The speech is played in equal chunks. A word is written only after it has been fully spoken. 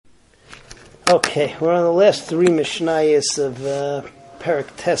Okay, we're on the last three Mishnayos of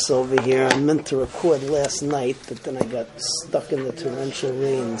Perek Tes over here. I meant to record last night, but then I got stuck in the torrential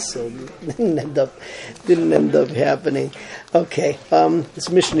rain, so it didn't end up happening. Okay, it's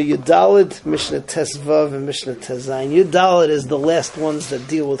Mishnah Yudalid, Mishnah Tes Vav, and Mishnah Tes Zayin. Yudalid is the last ones that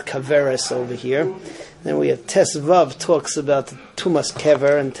deal with Kaveres over here. Then we have Tes Vav talks about the Tumas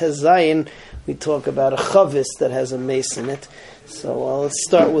Kever, and Tes Zayin we talk about a chavis that has a mace in it. So let's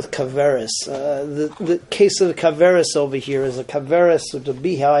start with kaveris. The case of the kaveris over here is a kaveris with a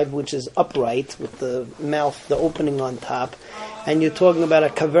beehive which is upright with the mouth, the opening on top, and you're talking about a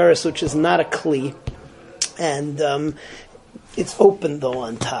kaveris which is not a kli, and it's open though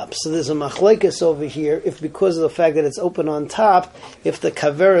on top. So there's a machlekes over here. If because of the fact that it's open on top, if the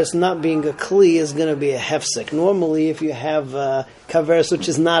kaveris not being a kli is going to be a hefsek. Normally, if you have a kaveris which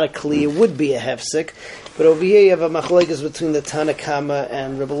is not a kli, it would be a hefsek. But over here you have a machlekes between the Tana Kama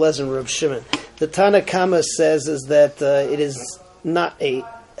and Rebbe Lezer and Reb Shimon. The Tana Kama says is that it is not a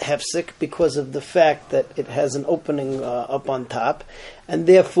hefsek because of the fact that it has an opening up on top, and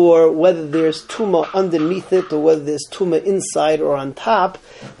therefore whether there's tuma underneath it or whether there's tuma inside or on top,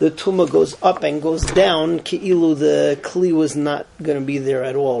 the tuma goes up and goes down. Ki'ilu the kli was not going to be there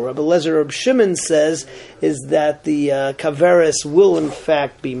at all. Rebbe Lezer Reb Shimon says is that the kaveris will in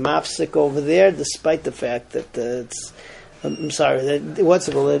fact be mafsik over there, despite the fact that it's. I'm sorry. That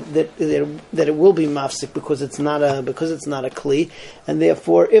it will be mafsik because it's not a kli, and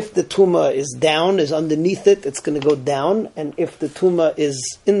therefore, if the tuma is down, is underneath it, it's going to go down, and if the tuma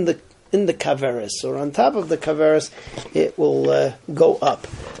is in the kaveris or on top of the kaveris, it will go up.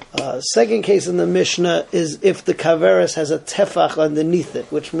 Second case in the Mishnah is if the kaveris has a tefach underneath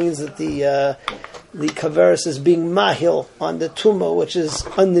it, which means that the kaveris is being mahil on the tuma, which is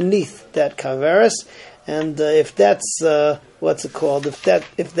underneath that kaveris. And if that's what's it called? If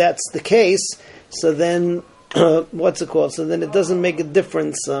that's the case, so then what's it called? So then it doesn't make a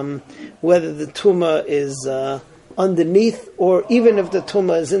difference whether the tuma is underneath or even if the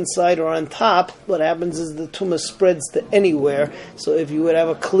tuma is inside or on top. What happens is the tuma spreads to anywhere. So if you would have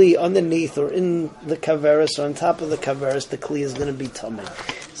a kli underneath or in the kaveris or on top of the kaveris, the kli is going to be tummy.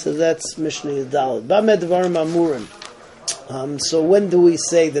 So that's Mishnah Yudalid. Bameh Dvarim Amurim. So when do we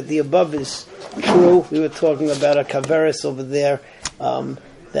say that the above is true? We were talking about a kaveris over there,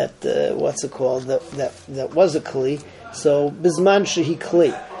 that what's it called? That was a kli. So bisman shehi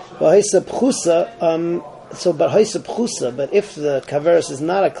kli. B'haisa pchusa. But if the kaveris is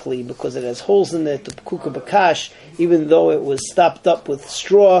not a kli because it has holes in it, pkuka bakash, even though it was stopped up with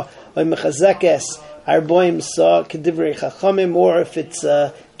straw, or mechazekes arboim saw kedivrei chachamim, or if it's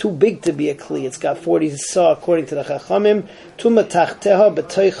too big to be a kli, it's got 40 saw according to the chachamim. Tuma tachteha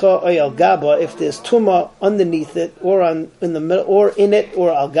b'toicha oy al gaba. If there's tuma underneath it, or in the middle, or in it,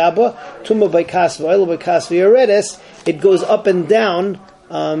 or al gaba, tuma by kasva, oil by kasva yoredes, it goes up and down.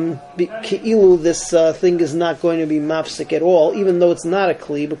 Ki'ilu, this thing is not going to be mafsik at all, even though it's not a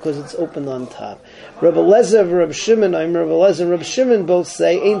kli because it's opened on top. Rebbe Lezer and Reb Shimon, Rebbe Lezer and Reb Shimon both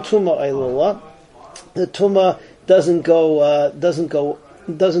say ein tuma oilula. The tuma doesn't go up.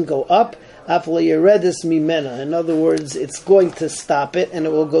 In other words, it's going to stop it, and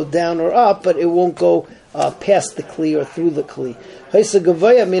it will go down or up, but it won't go past the kli or through the kli.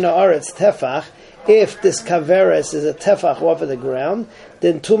 If this kaveres is a tefach off of the ground,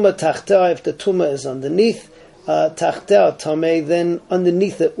 then tuma tachta. If the tuma is underneath tachta tamei, then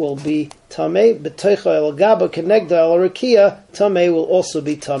underneath it will be tamei. B'toicha el gaba kenegda el rakia, tamei will also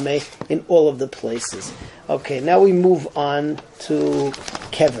be tamei in all of the places. Okay, now we move on to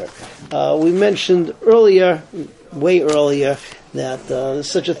kever. We mentioned way earlier, that there's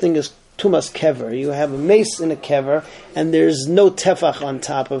such a thing as tumas kever. You have a mace in a kever, and there's no tefach on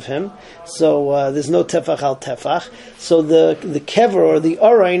top of him. So there's no tefach al tefach. So the kever or the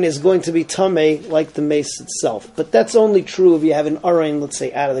orain is going to be tamei like the mace itself. But that's only true if you have an orain, let's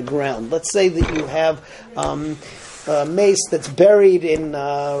say, out of the ground. Let's say that you have a mace that's buried in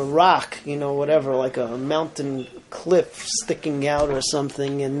rock, whatever, like a mountain cliff sticking out or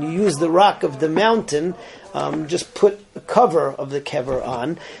something, and you use the rock of the mountain, just put a cover of the kever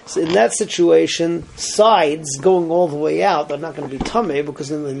on. So in that situation, sides going all the way out are not going to be tamei, because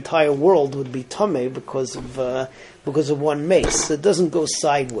then the entire world would be tamei because of one mace. So it doesn't go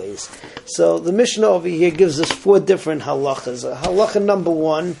sideways. So the Mishnah over here gives us 4 different halachas. Halacha number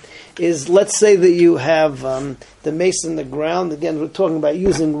 1 is, let's say that you have the mace in the ground. Again, we're talking about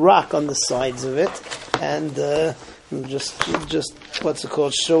using rock on the sides of it, and just what's it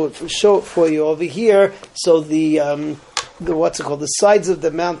called? Show it for you over here. So the what's it called? The sides of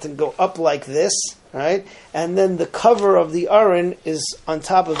the mountain go up like this, right? And then the cover of the aron is on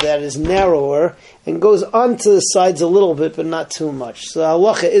top of that is narrower and goes onto the sides a little bit, but not too much. So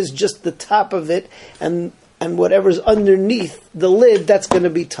halacha is just the top of it, and whatever's underneath the lid, that's going to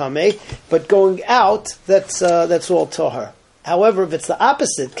be tameh. But going out, that's all tahar. However, if it's the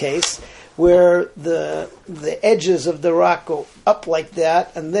opposite case, where the edges of the rock go up like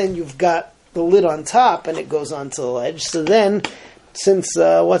that, and then you've got the lid on top, and it goes onto the ledge. So then, since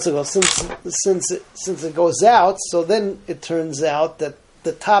it goes out, so then it turns out that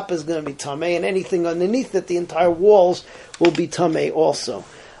the top is going to be tameh, and anything underneath it, the entire walls will be tameh also.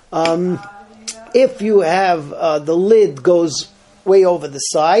 If you have the lid goes way over the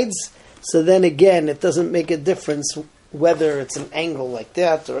sides, so then again, it doesn't make a difference whether it's an angle like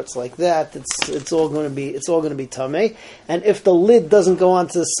that or it's like that. It's all going to be tameh. And if the lid doesn't go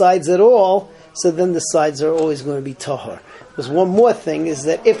onto the sides at all, so then the sides are always going to be tahor. There's one more thing, is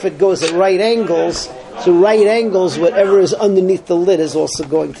that if it goes at right angles, whatever is underneath the lid is also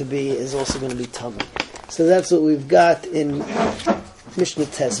going to be tameh. So that's what we've got in Mishnah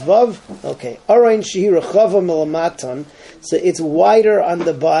Tezvav. Okay, Arain Shehi Rechava Melamatan. So it's wider on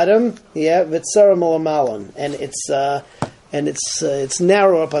the bottom, V'tzara Melamalon, and it's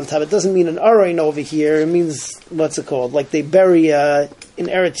narrow up on top. It doesn't mean an Arain over here. It means, what's it called? Like they bury in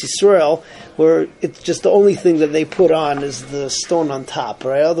Eretz Yisrael, where it's just the only thing that they put on is the stone on top,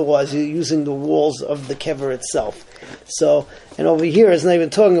 right? Otherwise, you're using the walls of the kever itself. So, and over here, it's not even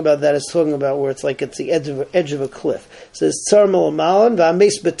talking about that. It's talking about where it's like it's the edge of a cliff. So it's tzar melamalan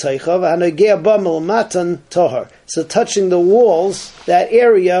v'ames b'teicha v'hanogea ba melamatan tahar. So touching the walls, that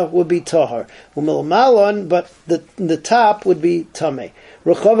area would be tahar. U'melamalan, but the top would be tameh.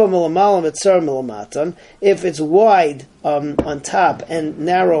 Rechava melamalan v'tzar melamatan. If it's wide on top and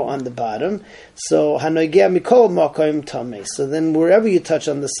narrow on the bottom, so hanogea mikol makom tameh. So then wherever you touch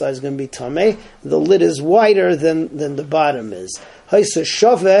on the side is going to be tameh. The lid is wider than the bottom is. Haisa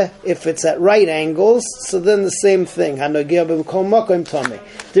shaveh, if it's at right angles, so then the same thing. Hanogea b'mikol makom tameh.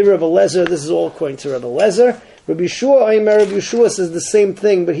 Dear Rebbe Lezer, this is all according to Rebbe Lezer. Rabbi Yeshua says the same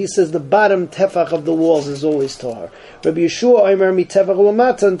thing, but he says the bottom tefach of the walls is always tahar. Rabbi Yeshua Omer mi tefach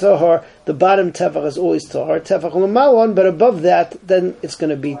l'matan tahar. The bottom tefach is always tahar. Tefach l'malon, but above that, then it's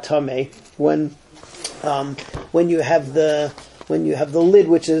going to be tameh when you have the lid,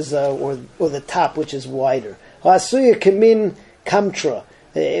 which is or the top, which is wider. Ha'asuya kamin kamtra.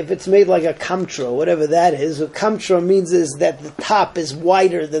 If it's made like a kamtra, whatever that is, what kamtra means is that the top is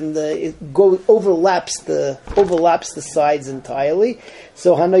wider than overlaps the sides entirely.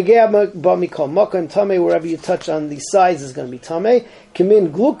 So hanagea b'mikol makom tameh, wherever you touch on the sides is going to be tameh.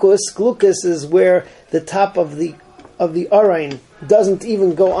 Kamin glukus is where the top of the arain doesn't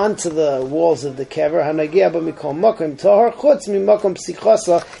even go onto the walls of the kever. Hanagea b'mikol makom tahar chutz mimakom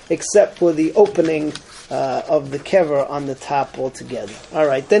psichasa, except for the opening of the kever on the top altogether. All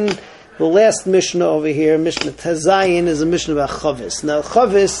right, then the last Mishnah over here, Mishnah Tezayin, is a Mishnah about chavis. Now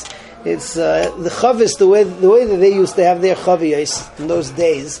chavis, it's the chavis, the way that they used to have their chaviyos in those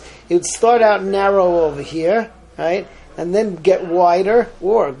days. It would start out narrow over here, right, and then get wider,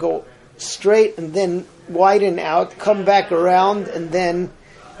 or go straight and then widen out, come back around, and then,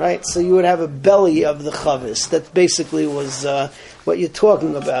 right, so you would have a belly of the chavis. That basically was what you're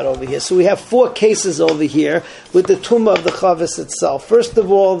talking about over here. So we have 4 cases over here with the tumah of the chavis itself. First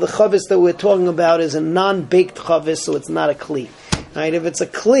of all, the chavis that we're talking about is a non-baked chavis, so it's not a kli. Right? If it's a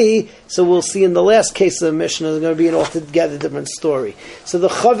kli, so we'll see in the last case of the Mishnah, there's going to be an altogether different story. So the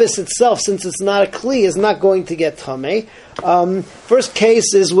chavis itself, since it's not a kli, is not going to get tameh. First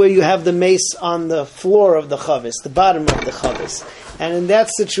case is where you have the mace on the floor of the chavis, the bottom of the chavis. And in that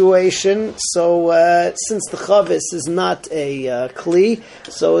situation, so since the chavis is not a kli,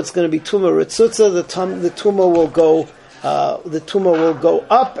 so it's going to be tumah ritzutza. The tumah will go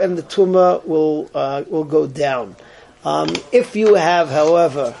up, and the tumah will go down. If you have,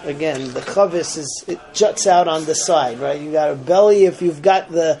 however, again, the chavis it juts out on the side, right? You got a belly. If you've got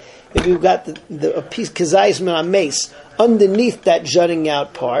a piece kazayis min a mace underneath that jutting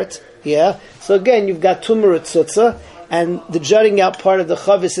out part, yeah. So again, you've got tumah ritzutza. And the jutting out part of the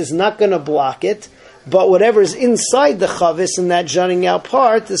chavis is not going to block it, but whatever is inside the chavis in that jutting out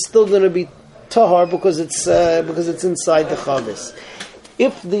part is still going to be tahar because it's inside the chavis.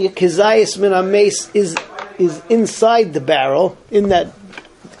 If the kizayis min mace is inside the barrel in that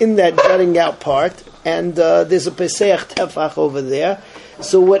jutting out part, and there's a peseach tefach over there,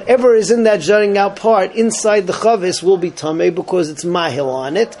 so whatever is in that jutting out part inside the chavis will be tameh because it's mahil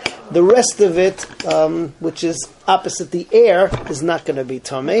on it. The rest of it, which is opposite the air, is not going to be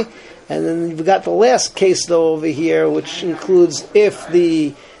tameh. And then you've got the last case though over here, which includes if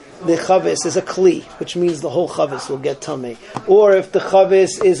the the chavis is a kli, which means the whole chavis will get tamei, or if the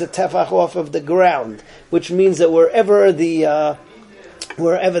chavis is a tefach off of the ground, which means that wherever the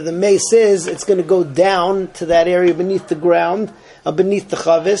mace is, it's going to go down to that area beneath the ground, beneath the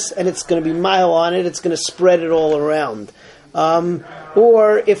chavis, and it's going to be mile on it. It's going to spread it all around.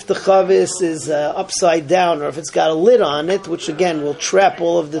 Or if the chavis is upside down, or if it's got a lid on it, which again will trap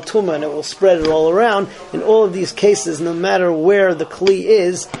all of the tumah and it will spread it all around. In all of these cases, no matter where the kli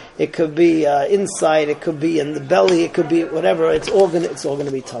is, it could be inside, it could be in the belly, it could be whatever. It's all going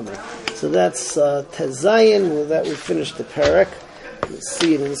to be tamei. So that's Tezayin. With that, we finished the parak. Let's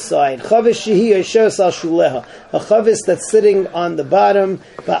see it inside. Chavis shehi yesher sal shuleha. A chavis that's sitting on the bottom,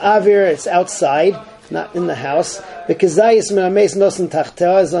 ba'avir, it's outside, not in the house. V'kezayis min hameis nosen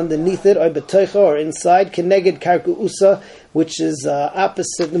tachteha is underneath it, or betoicha, or inside. Keneged karku usa, which is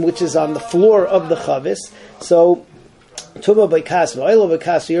opposite, which is on the floor of the chavis. So tuma b'kas v'oilo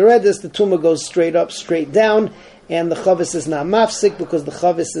b'kas v'yoredis, the tuma goes straight up, straight down, and the chavis is not mafsik because the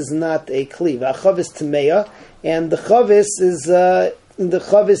chavis is not a kli. V'achavis tameya, and the chavis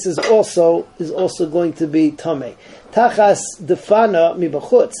is also going to be tamei. Tachas defana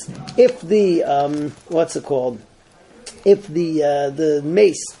mibachutz. If the what's it called? If the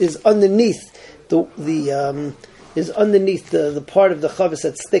mace is underneath the part of the chavis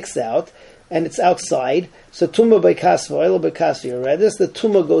that sticks out, and it's outside, so tumah by kasva, by kasva yoredis, the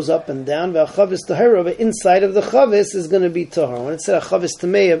tumah goes up and down. V'achavis tahara, but inside of the chavis is going to be tahar. When it said a chavis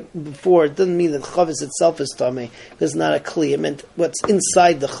tamei before, it doesn't mean that the chavis itself is tamei. It's not a kli. It meant what's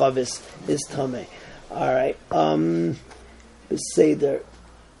inside the chavis is tamei. All right. Let's say there.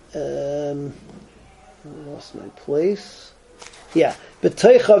 I lost my place. Yeah.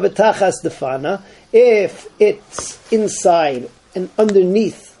 B'toicha v'tachas defana. If it's inside and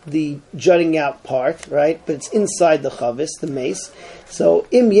underneath the jutting out part, right? But it's inside the chavis, the mace. So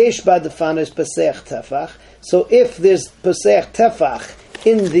im yesh ba defana is paseach tefach. So if there's paseach tefach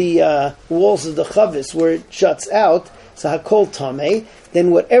in the walls of the chavis where it juts out, so hakol tamei,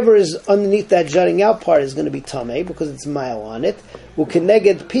 then whatever is underneath that jutting out part is going to be tamei because it's mile on it.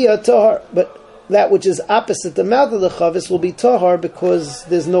 Ukeneged pia tahar, but that which is opposite the mouth of the chavis will be tahar because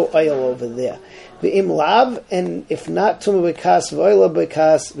there's no oil over there. V'im lav, and if not tumah b'kas v'oila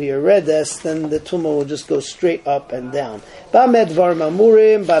b'kas v'yoredes, then the tumah will just go straight up and down. Ba'med var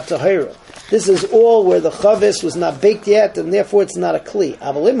mamurim ba'tahira. This is all where the chavis was not baked yet, and therefore it's not a kli.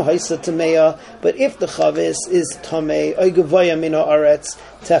 Avalim haisa tameya, but if the chavis is tamei, oy gevaya min haaretz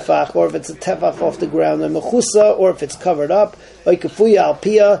tefach, or if it's a tefach off the ground, or mechusa, or if it's covered up, oy kefuya al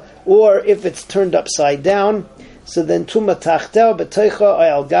pia, or if it's turned upside down. So then tuma tachtel b'toicha oy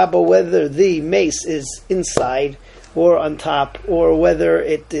al gaba, whether the mace is inside or on top, or whether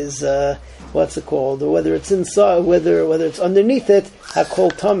it is what's it called, or whether it's inside, whether it's underneath it,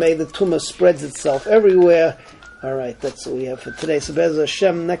 hakol tamei, the tumah spreads itself everywhere. All right, that's what we have for today. So Be'ez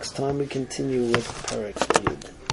Hashem, next time we continue with Parak Yud.